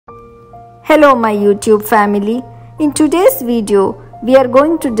Hello my YouTube family. In today's video, we are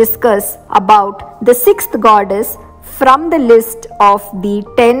going to discuss about the sixth goddess from the list of the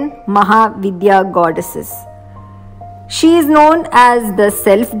 10 Mahavidya goddesses. She is known as the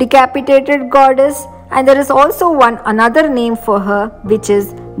self-decapitated goddess, and there is also another name for her, which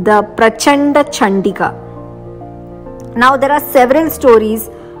is the Prachanda Chandika. Now there are several stories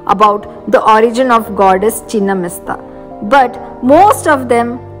about the origin of goddess Chinnamasta, but most of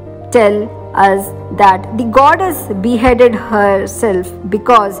them tell us that the goddess beheaded herself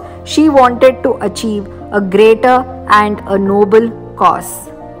because she wanted to achieve a greater and a noble cause.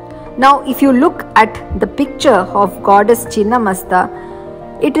 Now if you look at the picture of goddess Chinnamasta,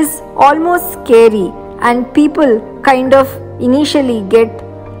 it is almost scary and people kind of initially get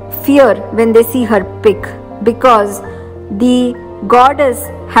fear when they see her pic, because the goddess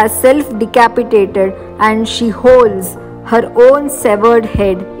has self-decapitated and she holds her own severed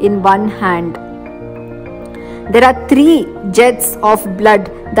head in one hand. There are 3 jets of blood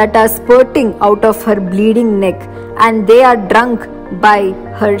that are spurting out of her bleeding neck, and they are drunk by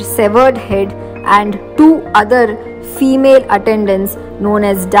her severed head and 2 other female attendants known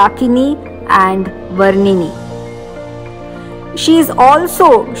as Dakini and Varnini. She is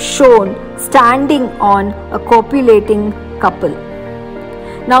also shown standing on a copulating couple.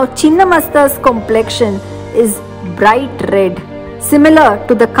 Now Chinnamasta's complexion is bright red, similar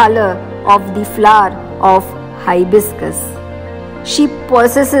to the color of the flower of hibiscus. She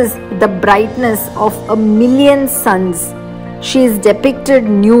possesses the brightness of a million suns. She is depicted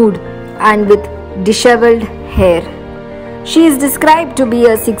nude and with disheveled hair. She is described to be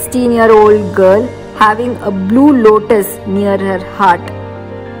a 16-year-old girl having a blue lotus near her heart.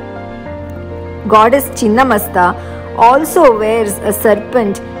 Goddess Chinnamasta also wears a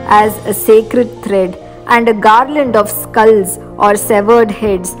serpent as a sacred thread and a garland of skulls or severed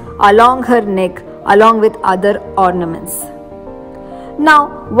heads along her neck, along with other ornaments.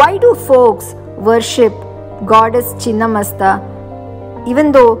 Now, why do folks worship goddess Chinnamasta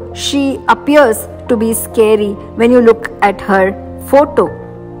even though she appears to be scary when you look at her photo?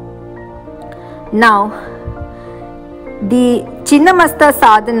 Now, the Chinnamasta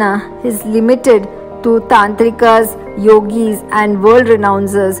sadhana is limited to tantrikas, yogis and world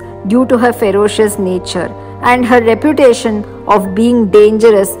renouncers due to her ferocious nature and her reputation of being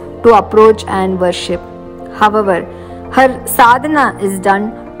dangerous to approach and worship. However, her sadhana is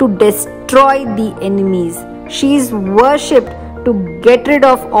done to destroy the enemies. She is worshipped to get rid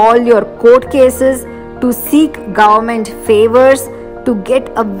of all your court cases, to seek government favors, to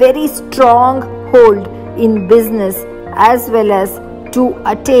get a very strong hold in business, as well as to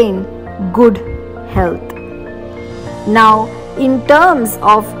attain good health. Now, in terms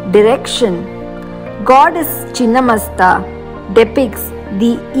of direction, goddess Chinnamasta depicts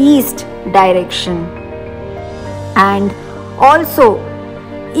the east direction. And also,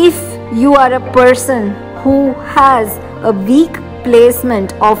 if you are a person who has a weak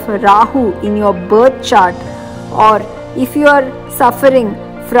placement of Rahu in your birth chart, or if you are suffering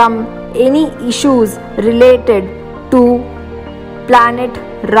from any issues related to planet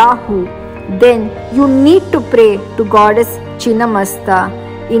Rahu, then you need to pray to goddess Chinnamasta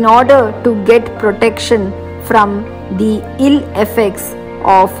in order to get protection from the ill effects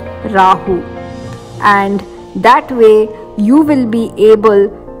of Rahu, and that way you will be able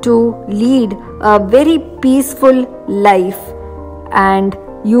to lead a very peaceful life and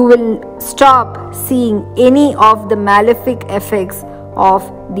you will stop seeing any of the malefic effects of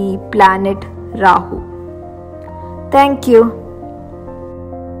the planet Rahu. Thank you.